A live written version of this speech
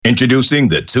Introducing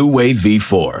the two-way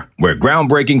V4, where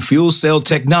groundbreaking fuel cell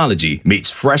technology meets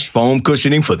fresh foam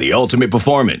cushioning for the ultimate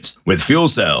performance. With fuel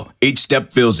cell, each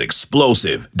step feels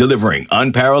explosive, delivering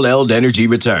unparalleled energy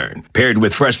return. Paired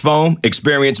with fresh foam,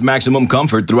 experience maximum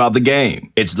comfort throughout the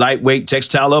game. Its lightweight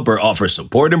textile upper offers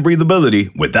support and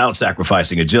breathability without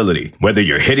sacrificing agility. Whether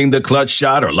you're hitting the clutch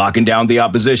shot or locking down the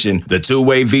opposition, the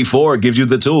two-way V4 gives you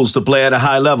the tools to play at a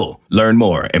high level. Learn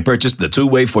more and purchase the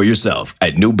two-way for yourself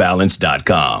at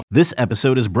newbalance.com. This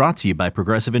episode is brought to you by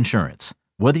Progressive Insurance.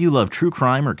 Whether you love true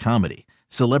crime or comedy,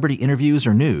 celebrity interviews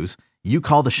or news, you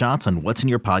call the shots on what's in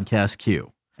your podcast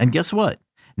queue. And guess what?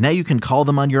 Now you can call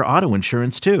them on your auto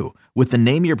insurance too with the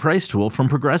Name Your Price tool from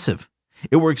Progressive.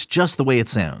 It works just the way it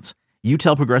sounds. You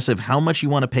tell Progressive how much you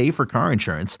want to pay for car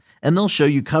insurance, and they'll show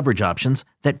you coverage options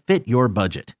that fit your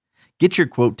budget. Get your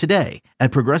quote today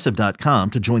at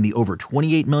Progressive.com to join the over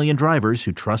 28 million drivers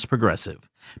who trust Progressive.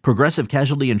 Progressive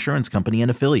Casualty Insurance Company and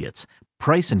Affiliates.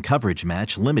 Price and coverage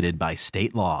match limited by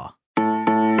state law.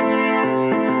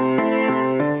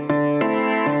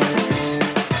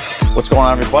 What's going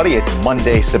on, everybody? It's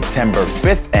Monday, September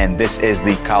 5th, and this is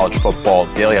the College Football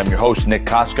Daily. I'm your host, Nick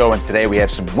Costco, and today we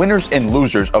have some winners and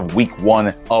losers of Week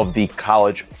 1 of the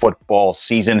college football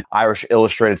season. Irish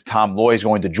Illustrated's Tom Loy is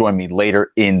going to join me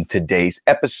later in today's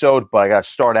episode, but I got to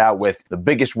start out with the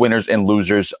biggest winners and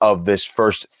losers of this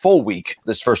first full week,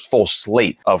 this first full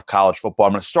slate of college football.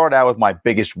 I'm going to start out with my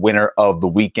biggest winner of the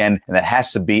weekend, and that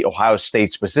has to be Ohio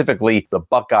State, specifically the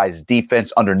Buckeyes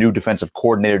defense under new defensive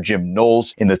coordinator Jim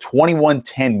Knowles in the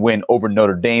 21-10 win over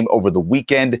Notre Dame over the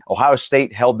weekend. Ohio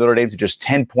State held Notre Dame to just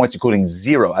 10 points, including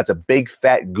 0. That's a big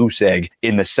fat goose egg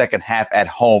in the second half at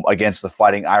home against the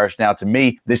Fighting Irish. Now, to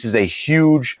me, this is a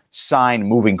huge sign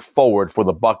moving forward for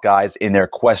the Buckeyes in their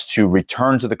quest to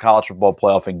return to the college football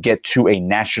playoff and get to a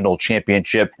national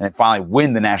championship and finally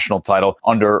win the national title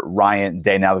under Ryan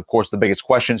Day. Now, of course, the biggest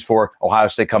questions for Ohio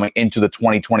State coming into the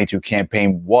 2022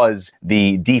 campaign was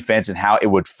the defense and how it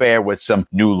would fare with some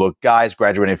new look guys,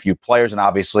 graduating a few players, and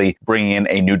obviously bringing in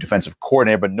a new defensive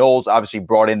coordinator. But Knowles obviously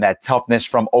brought in that toughness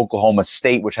from Oklahoma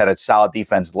State, which had a solid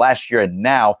defense last year. And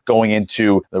now going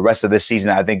into the rest of this season,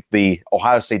 I think the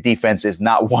Ohio State defense is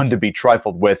not one to be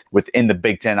trifled with within the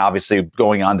Big Ten, obviously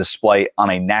going on display on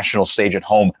a national stage at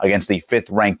home against the 5th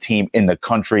ranked team in the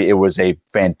country. It was a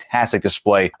fantastic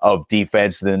display of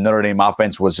defense. The Notre Dame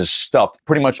offense was just stuffed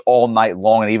pretty much all night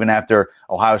long. And even after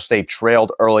Ohio State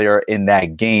trailed earlier in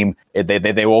that game,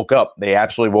 they woke up. They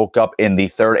absolutely woke up in the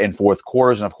third and fourth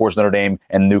quarters. And of course, Notre Dame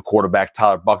and new quarterback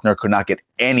Tyler Buchner could not get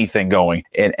anything going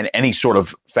in any sort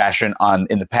of fashion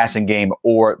in the passing game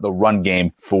or the run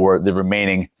game for the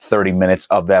remaining 30 minutes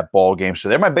of that ball game. So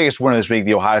they're my biggest winner this week,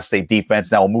 the Ohio State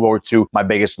defense. Now we'll move over to my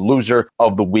biggest loser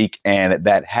of the week, and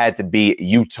that had to be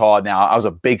Utah. Now, I was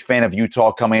a big fan of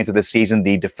Utah coming into the season.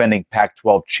 The defending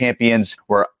Pac-12 champions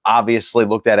were obviously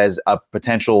looked at as a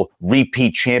potential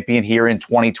repeat champion here in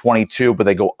 2022, but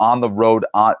they go on the road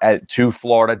to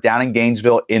Florida, down in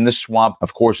Gainesville in the swamp.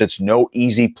 Of course, it's no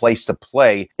easy place to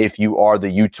play if you are the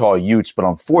Utah Utes, but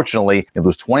unfortunately, it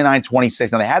was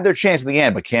 29-26. Now, they had their chance at the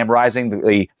end, but Cam Rising,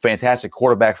 the fantastic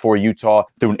quarterback for Utah,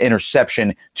 threw an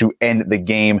interception to end the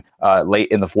game late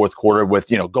in the fourth quarter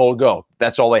with, go.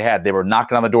 That's all they had. They were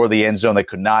knocking on the door of the end zone. They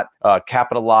could not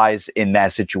capitalize in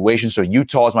that situation. So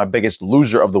Utah is my biggest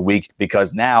loser of the week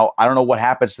because now I don't know what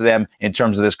happens to them in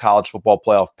terms of this college football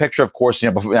playoff picture. Of course,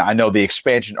 I know the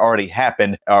expansion already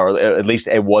happened, or at least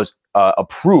it was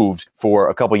approved for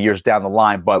a couple years down the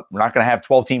line, but we're not going to have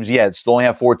 12 teams yet. Still only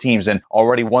have 4 teams and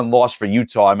already 1 loss for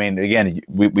Utah. I mean, again,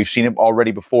 we've seen it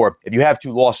already before. If you have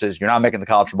 2 losses, you're not making the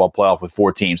college football playoff with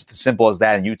 4 teams. It's as simple as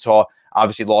that. And Utah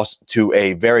obviously lost to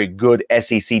a very good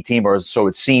SEC team, or so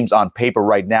it seems on paper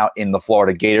right now, in the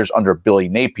Florida Gators under Billy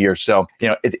Napier. So,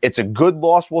 it's a good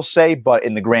loss, we'll say, but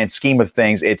in the grand scheme of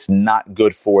things, it's not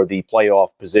good for the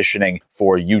playoff positioning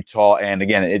for Utah. And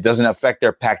again, it doesn't affect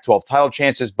their Pac-12 title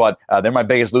chances, but they're my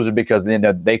biggest loser because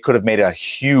they could have made a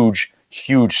huge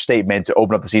statement to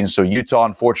open up the season. So Utah,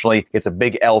 unfortunately, gets a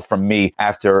big L from me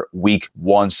after week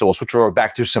 1. So we'll switch over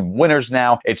back to some winners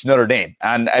now. It's Notre Dame.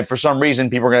 And for some reason,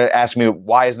 people are going to ask me,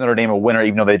 why is Notre Dame a winner,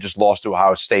 even though they just lost to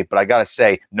Ohio State? But I got to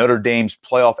say, Notre Dame's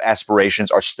playoff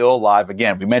aspirations are still alive.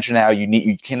 Again, we mentioned how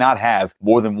you cannot have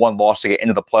more than 1 loss to get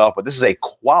into the playoff, but this is a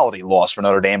quality loss for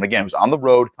Notre Dame. Again, it was on the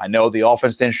road. I know the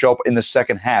offense didn't show up in the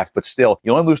second half, but still,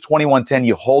 you only lose 21-10.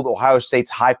 You hold Ohio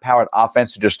State's high-powered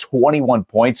offense to just 21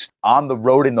 points on the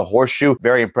road in the Horseshoe.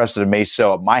 Very impressive to me.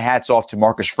 So my hat's off to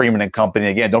Marcus Freeman and company.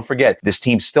 Again, don't forget, this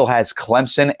team still has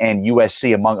Clemson and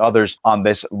USC, among others, on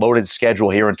this loaded schedule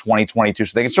here in 2022.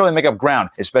 So they can certainly make up ground,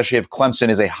 especially if Clemson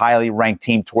is a highly ranked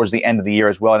team towards the end of the year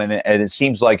as well. And it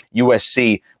seems like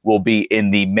USC will be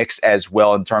in the mix as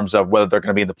well in terms of whether they're going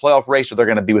to be in the playoff race or they're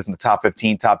going to be within the top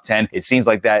 15, top 10. It seems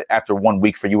like that after 1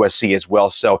 week for USC as well.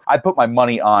 So I put my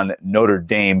money on Notre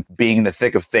Dame being in the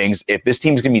thick of things. If this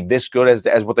team's going to be this good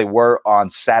as what they were on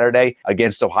Saturday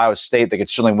against Ohio State, they could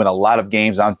certainly win a lot of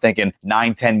games. I'm thinking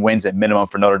 9-10 wins at minimum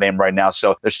for Notre Dame right now.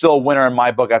 So they're still a winner in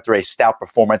my book after a stout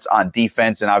performance on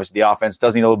defense. And obviously the offense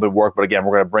does need a little bit of work. But again,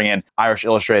 we're going to bring in Irish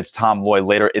Illustrated's Tom Loy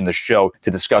later in the show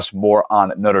to discuss more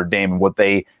on Notre Dame and what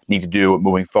they need to do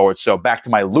moving forward. So back to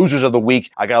my losers of the week.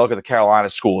 I got to look at the Carolina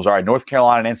schools. All right, North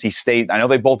Carolina and NC State. I know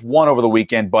they both won over the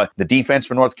weekend, but the defense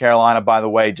for North Carolina, by the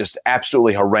way, just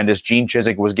absolutely horrendous. Gene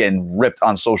Chizik was getting ripped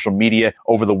on social media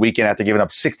over the weekend after giving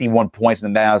up 61 points.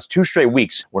 And now it's 2 straight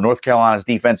weeks where North Carolina's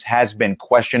defense has been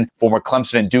questioned. Former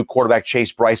Clemson and Duke quarterback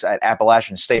Chase Bryce at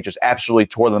Appalachian State just absolutely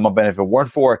tore them up. And if it weren't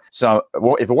for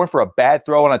a bad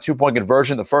throw on a 2-point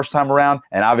conversion the first time around,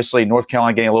 and obviously North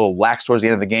Carolina getting a little lax towards the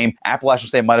end of the game, Appalachian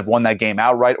State might have won that game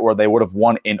outright, or they would have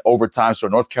won in overtime. So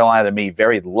North Carolina, to me,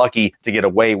 very lucky to get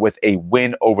away with a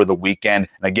win over the weekend.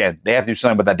 And again, they have to do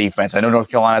something with that defense. I know North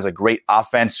Carolina has a great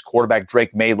offense. Quarterback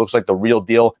Drake May looks like the real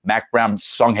deal. Mac Brown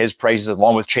sung his praises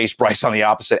along with Chase Bryce on the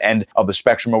opposite end of the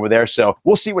spectrum over there. So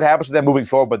we'll see what happens with them moving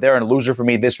forward, but they're a loser for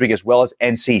me this week, as well as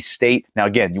NC State. Now,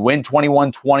 again, you win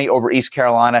 21-20 over East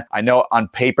Carolina. I know on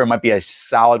paper it might be a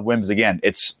solid win, because again,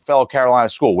 it's fellow Carolina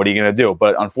school. What are you going to do?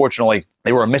 But unfortunately,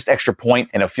 they were a missed extra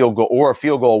point and a field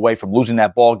goal away from losing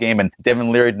that ball game. And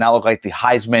Devin Leary did not look like the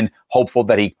Heisman hopeful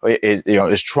that he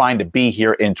is trying to be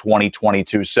here in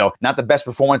 2022. So not the best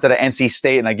performance out of NC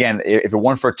State. And again, if it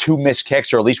weren't for 2 missed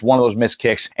kicks, or at least one of those missed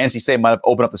kicks, NC State might have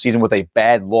opened up the season with a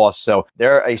bad loss. So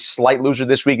they're a slight loser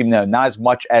this week, and not as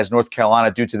much as North Carolina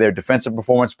due to their defensive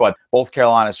performance, but both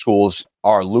Carolina schools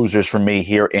are losers for me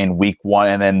here in week 1.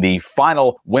 And then the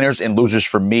final winners and losers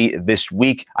for me this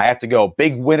week, I have to go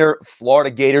big winner,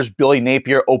 Florida Gators. Billy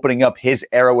Napier opening up his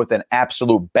era with an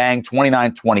absolute bang,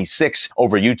 29-26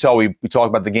 over Utah. We talked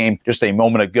about the game just a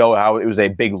moment ago, how it was a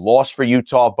big loss for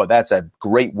Utah, but that's a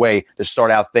great way to start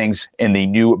out things in the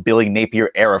new Billy Napier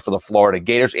era for the Florida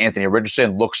Gators. Anthony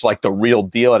Richardson looks like the real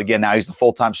deal. And again, now he's the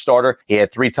full-time starter. He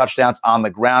had 3 touchdowns on the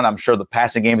ground. I'm sure the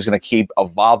passing game is going to keep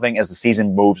evolving as the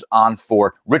season moves on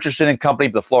for Richardson and company.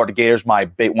 The Florida Gators,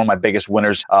 one of my biggest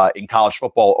winners in college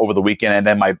football over the weekend, and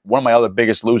then one of my other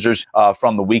biggest losers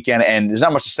from the weekend. And there's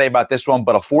not much to say about this one,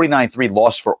 but a 49-3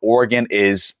 loss for Oregon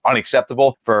is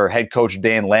unacceptable for head coach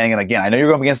Dan Lanning. And again, I know you're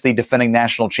going against the defending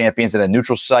national champions at a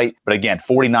neutral site, but again,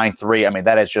 49-3, I mean,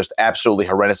 that is just absolutely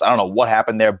horrendous. I don't know what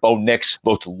happened there. Bo Nix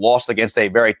looked lost against a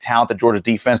very talented Georgia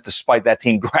defense, despite that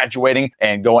team graduating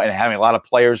and having a lot of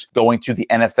players going to the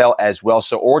NFL as well.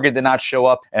 So Oregon did not show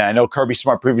up, and I know Kirby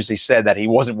Smart previously said that he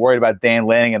wasn't worried about Dan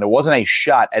Lanning, and there wasn't a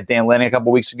shot at Dan Lanning a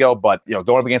couple weeks ago, but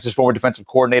going up against his former defensive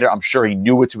coordinator, I'm sure he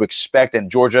knew what to expect.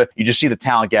 And Georgia, you just see the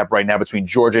talent gap right now between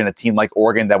Georgia and a team like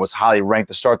Oregon that was highly ranked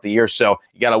to start the year. So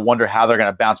you got to wonder how they're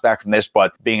going to bounce back from this,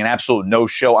 but being an absolute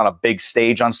no-show on a big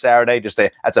stage on Saturday,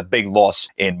 that's a big loss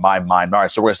in my mind. All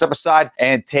right, so we're going to step aside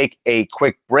and take a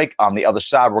quick break. On the other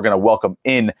side, we're going to welcome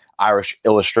in Irish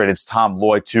Illustrated's Tom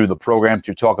Loy to the program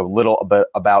to talk a little bit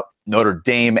about Notre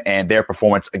Dame and their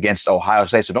performance against Ohio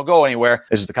State. So don't go anywhere.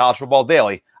 This is the College Football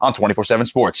Daily on 24/7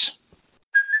 Sports.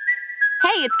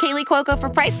 Hey, it's Kaylee Cuoco for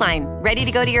Priceline. Ready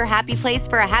to go to your happy place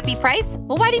for a happy price?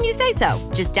 Well, why didn't you say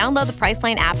so? Just download the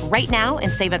Priceline app right now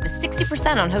and save up to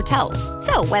 60% on hotels.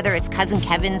 So whether it's Cousin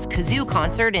Kevin's Kazoo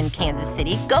Concert in Kansas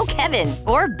City, go Kevin,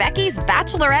 or Becky's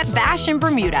Bachelorette Bash in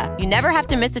Bermuda, you never have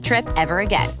to miss a trip ever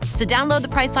again. So download the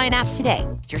Priceline app today.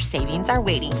 Your savings are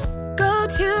waiting. Go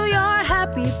to your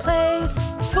happy place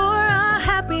for a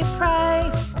happy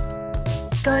price.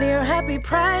 Go to your happy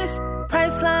price,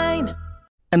 Priceline.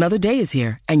 Another day is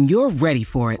here, and you're ready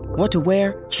for it. What to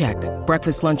wear? Check.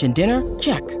 Breakfast, lunch, and dinner?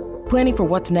 Check. Planning for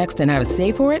what's next and how to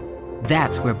save for it?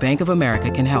 That's where Bank of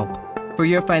America can help. For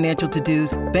your financial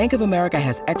to-dos, Bank of America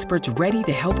has experts ready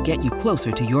to help get you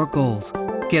closer to your goals.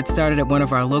 Get started at one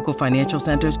of our local financial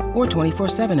centers or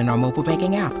 24/7 in our mobile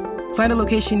banking app. Find a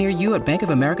location near you at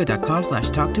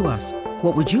bankofamerica.com/talktous.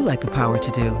 What would you like the power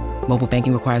to do? Mobile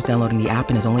banking requires downloading the app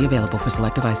and is only available for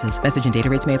select devices. Message and data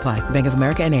rates may apply. Bank of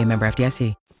America NA, member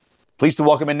FDIC. Pleased to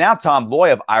welcome in now Tom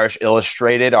Loy of Irish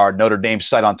Illustrated, our Notre Dame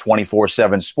site on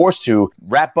 24/7 Sports, to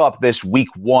wrap up this week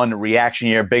 1 reaction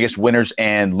year, biggest winners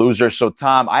and losers. So,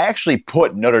 Tom, I actually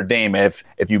put Notre Dame, if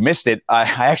you missed it, I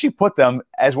actually put them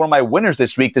as one of my winners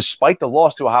this week, despite the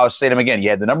loss to Ohio State. And again, you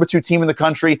had the number 2 team in the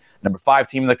country, number 5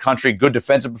 team in the country, good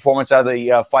defensive performance out of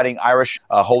the Fighting Irish,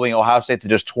 holding Ohio State to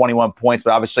just 21 points.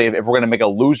 But obviously, if we're going to make a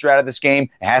loser out of this game,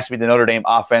 it has to be the Notre Dame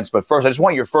offense. But first, I just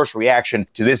want your first reaction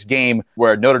to this game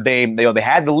where Notre Dame, they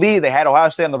had the lead, they had Ohio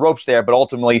State on the ropes there, but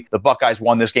ultimately the Buckeyes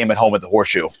won this game at home at the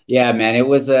Horseshoe. Yeah, man, it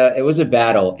was a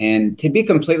battle. And to be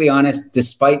completely honest,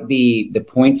 despite the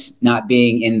points not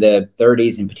being in the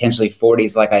 30s and potentially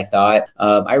 40s like I thought,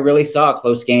 I really saw a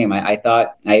close game. I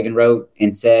thought, I even wrote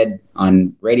and said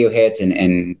on radio hits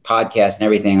and podcasts and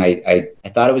everything, I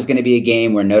thought it was going to be a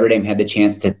game where Notre Dame had the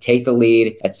chance to take the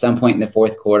lead at some point in the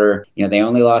fourth quarter. You know, they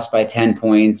only lost by 10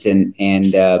 points, and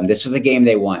this was a game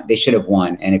they won. They should have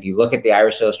won. And if you look at the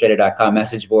IrishIllustrated.com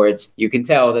message boards, you can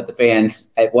tell that the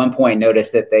fans at one point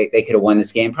noticed that they could have won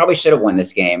this game, probably should have won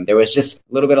this game. There was just a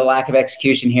little bit of lack of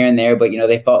execution here and there, but, you know,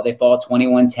 they fall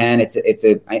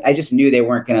 21-10. I just knew they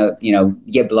weren't going to, you know,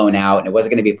 get blown out, and it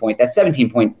wasn't going to be a point. That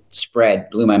 17-point spread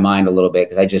blew my mind a little bit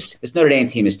because this Notre Dame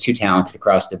team is too talented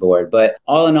across the board. But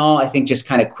all in all, I think just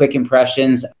kind of quick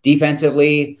impressions.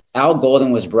 Defensively, Al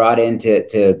Golden was brought in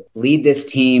to lead this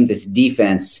team, this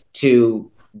defense, to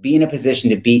be in a position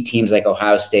to beat teams like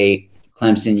Ohio State,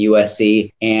 Clemson,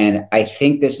 USC. And I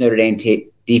think this Notre Dame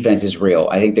defense is real.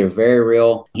 I think they're very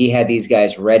real. He had these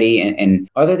guys ready. And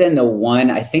other than the one,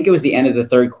 I think it was the end of the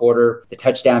third quarter, the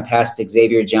touchdown pass to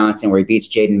Xavier Johnson where he beats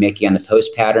Jaden Mickey on the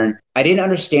post pattern. I didn't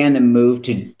understand the move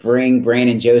to bring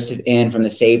Brandon Joseph in from the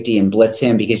safety and blitz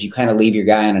him, because you kind of leave your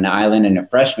guy on an island, and a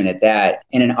freshman at that,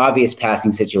 in an obvious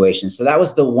passing situation. So that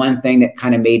was the one thing that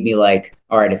kind of made me like,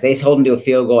 all right, if they hold them to a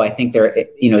field goal, I think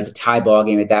it's a tie ball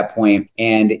game at that point,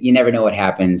 and you never know what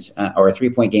happens, or a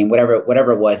 3-point game,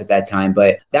 whatever it was at that time.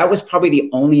 But that was probably the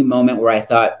only moment where I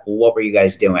thought, well, what were you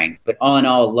guys doing? But all in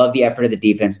all, love the effort of the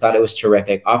defense. Thought it was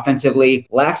terrific. Offensively,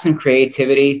 lacked some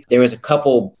creativity. There was a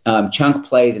couple chunk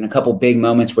plays and a couple big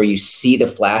moments where you see the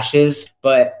flashes,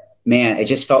 but man, it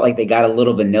just felt like they got a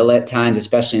little vanilla at times,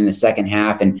 especially in the second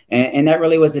half. And that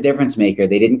really was the difference maker.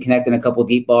 They didn't connect on a couple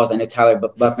deep balls. I know Tyler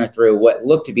Buckner threw what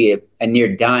looked to be a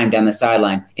near dime down the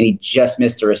sideline, and he just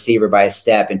missed the receiver by a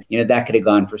step. And, you know, that could have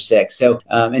gone for 6. So,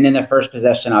 and then the first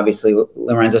possession, obviously,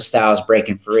 Lorenzo Styles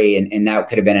breaking free, and that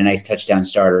could have been a nice touchdown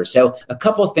starter. So a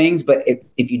couple things, but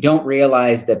if you don't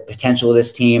realize the potential of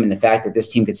this team and the fact that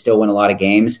this team could still win a lot of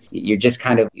games, you're just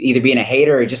kind of either being a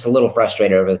hater or just a little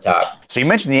frustrated over the top. So you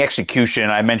mentioned the execution.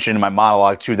 I mentioned in my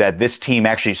monologue too that this team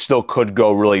actually still could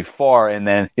go really far. And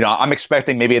then, you know, I'm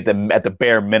expecting maybe at the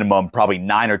bare minimum, probably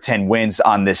 9 or 10 wins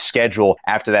on this schedule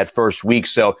after that first week.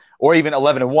 So, or even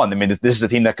 11-1. I mean, this is a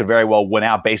team that could very well win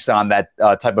out based on that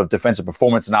type of defensive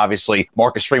performance. And obviously,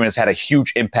 Marcus Freeman has had a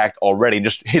huge impact already,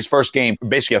 just his first game,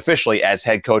 basically officially as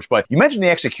head coach. But you mentioned the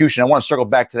execution. I want to circle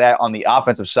back to that on the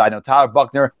offensive side. Now, Tyler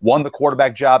Buckner won the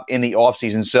quarterback job in the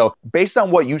offseason. So based on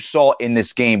what you saw in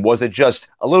this game, was it just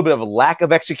a little bit of a lack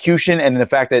of execution and the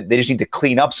fact that they just need to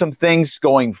clean up some things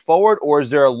going forward, or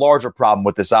is there a larger problem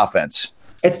with this offense?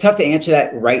 It's tough to answer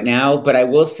that right now, but I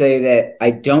will say that I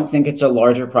don't think it's a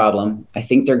larger problem. I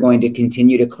think they're going to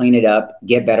continue to clean it up,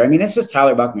 get better. I mean, this was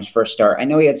Tyler Buckner's first start. I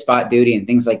know he had spot duty and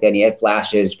things like that. And he had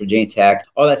flashes, Virginia Tech,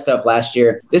 all that stuff last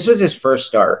year. This was his first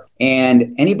start.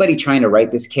 And anybody trying to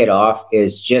write this kid off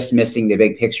is just missing the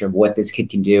big picture of what this kid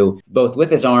can do, both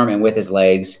with his arm and with his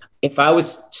legs. If I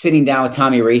was sitting down with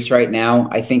Tommy Rees right now,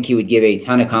 I think he would give a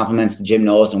ton of compliments to Jim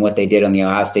Knowles and what they did on the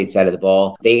Ohio State side of the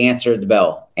ball. They answered the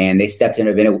bell and they stepped in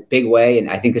a big way. And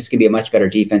I think this could be a much better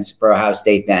defense for Ohio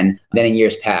State than in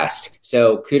years past.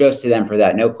 So kudos to them for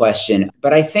that, no question.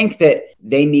 But I think that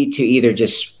they need to either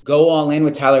just go all in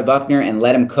with Tyler Buckner and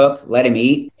let him cook, let him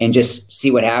eat, and just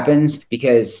see what happens,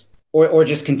 because or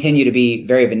just continue to be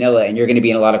very vanilla, and you're going to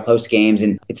be in a lot of close games.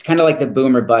 And it's kind of like the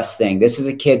boom or bust thing. This is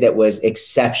a kid that was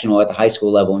exceptional at the high school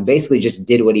level and basically just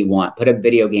did what he wanted, put up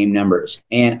video game numbers.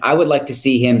 And I would like to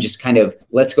see him just kind of,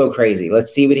 let's go crazy.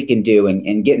 Let's see what he can do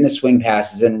and get in the swing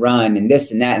passes and run and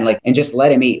this and that, and just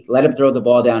let him eat. Let him throw the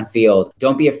ball downfield.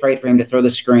 Don't be afraid for him to throw the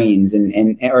screens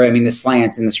the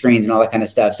slants and the screens and all that kind of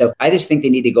stuff. So I just think they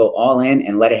need to go all in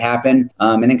and let it happen,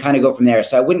 and then kind of go from there.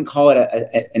 So I wouldn't call it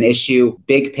an issue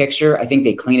big picture. I think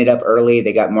they clean it up early.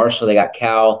 They got Marshall, they got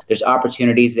Cal. There's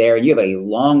opportunities there. You have a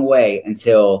long way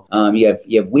until you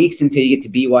have weeks until you get to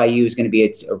BYU. Is going to be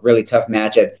a really tough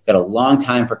matchup. You got a long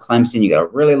time for Clemson. You got a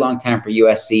really long time for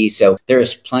USC. So there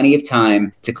is plenty of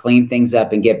time to clean things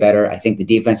up and get better. I think the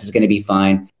defense is going to be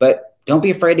fine, but don't be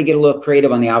afraid to get a little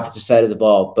creative on the offensive side of the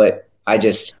ball. But I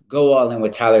just go all in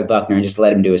with Tyler Buchner and just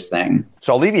let him do his thing.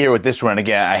 So I'll leave you here with this one.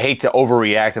 Again, I hate to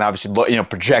overreact and obviously,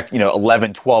 project,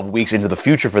 11, 12 weeks into the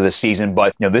future for this season.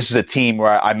 But, this is a team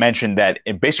where I mentioned that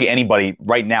basically anybody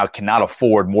right now cannot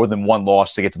afford more than one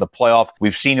loss to get to the playoff.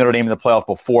 We've seen Notre Dame in the playoff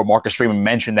before. Marcus Freeman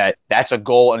mentioned that that's a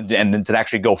goal and then to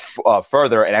actually go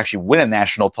further and actually win a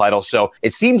national title. So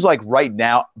it seems like right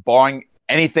now, barring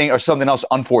anything or something else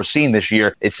unforeseen this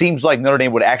year, it seems like Notre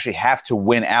Dame would actually have to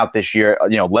win out this year,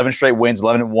 11 straight wins,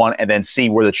 11-1, and then see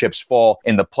where the chips fall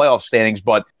in the playoff standings.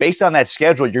 But based on that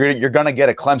schedule, you're going to get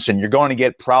a Clemson. You're going to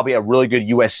get probably a really good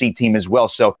USC team as well.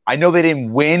 So I know they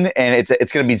didn't win, and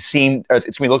it's going to be seen, it's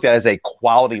going to be looked at as a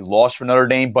quality loss for Notre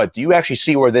Dame. But do you actually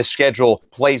see where this schedule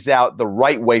plays out the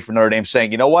right way for Notre Dame,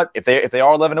 saying, you know what, if they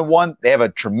are 11-1, they have a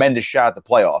tremendous shot at the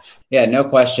playoff? Yeah, no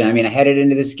question. I mean, I headed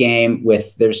into this game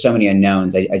with there's so many unknowns.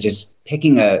 I just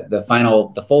picking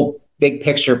the full big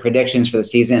picture predictions for the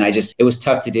season. It was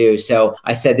tough to do. So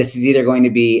I said this is either going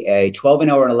to be a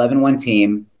 12-0 or an 11-1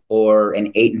 team, or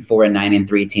an 8-4 and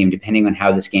 9-3 team, depending on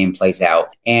how this game plays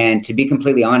out. And to be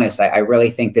completely honest, I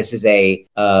really think this is an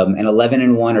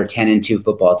 11-1 or 10-2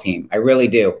 football team. I really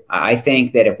do. I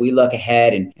think that if we look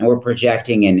ahead and we're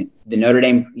projecting and the Notre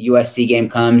Dame USC game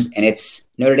comes and it's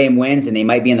Notre Dame wins and they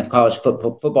might be in the college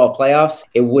football playoffs,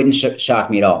 it wouldn't shock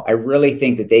me at all. I really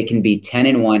think that they can be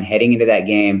 10-1 heading into that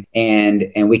game,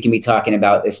 and we can be talking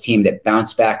about this team that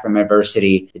bounced back from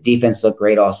adversity. The defense looked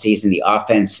great all season. The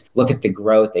offense, look at the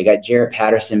growth. They got Jarrett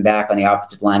Patterson back on the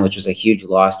offensive line, which was a huge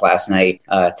loss last night.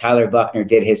 Tyler Buchner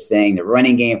did his thing. The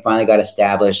running game finally got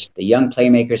established. The young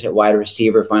playmakers at wide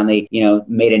receiver finally,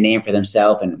 made a name for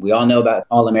themselves. And we all know about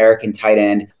All-American tight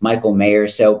end Michael Mayer.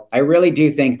 So I really do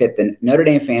think that the Notre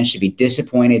Dame fans should be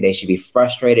disappointed. They should be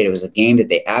frustrated. It was a game that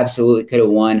they absolutely could have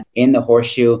won in the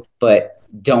horseshoe, but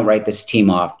don't write this team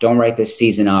off. Don't write this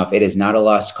season off. It is not a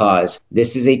lost cause.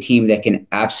 This is a team that can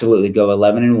absolutely go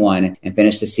 11-1 and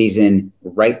finish the season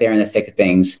right there in the thick of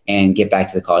things and get back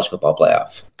to the college football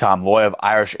playoff. Tom Loy of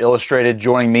Irish Illustrated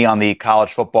joining me on the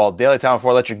College Football Daily. Tom,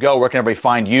 before I let you go, where can everybody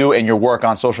find you and your work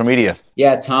on social media?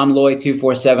 Yeah, Tom Loy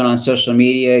 247 on social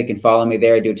media. You can follow me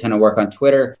there. I do a ton of work on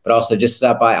Twitter, but also just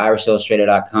stop by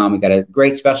irishillustrated.com. We got a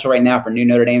great special right now for new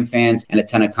Notre Dame fans and a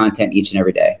ton of content each and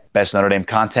every day. Best Notre Dame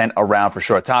content around for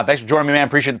sure. Tom, thanks for joining me, man.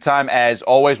 Appreciate the time. As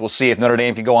always, we'll see if Notre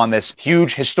Dame can go on this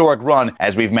huge historic run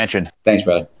as we've mentioned. Thanks,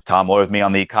 brother. Tom Loy with me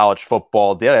on the College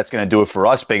Football Daily. That's going to do it for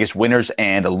us. Biggest winners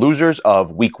and losers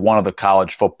of week one of the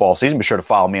college football season. Be sure to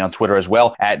follow me on Twitter as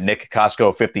well at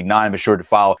NickCosco59. Be sure to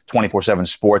follow 24/7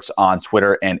 Sports on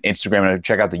Twitter and Instagram. And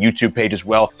check out the YouTube page as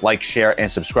well. Like, share,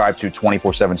 and subscribe to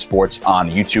 24/7 Sports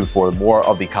on YouTube for more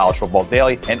of the College Football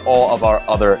Daily and all of our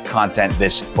other content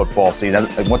this football season.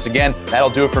 And once again,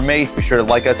 that'll do it for me. Be sure to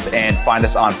like us and find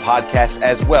us on podcasts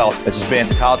as well. This has been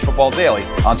College Football Daily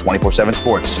on 24/7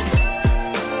 Sports.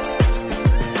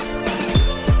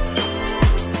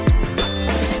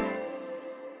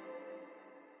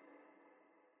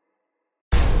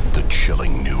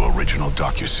 Original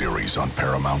docuseries on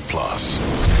Paramount Plus.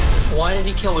 Why did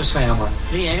he kill his family?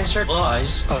 The answer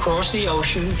lies across the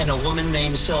ocean in a woman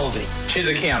named Sylvie. She's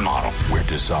a Keon model. Where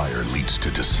desire leads to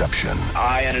deception.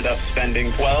 I ended up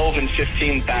spending $12,000 and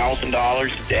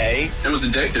 $15,000 a day. It was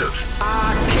addictive.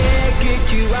 I can't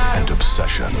get you out. And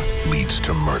obsession leads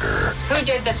to murder. Who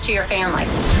did this to your family?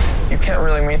 You can't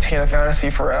really maintain a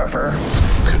fantasy forever.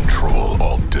 Control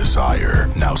Alt Desire.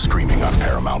 Now streaming on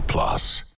Paramount Plus.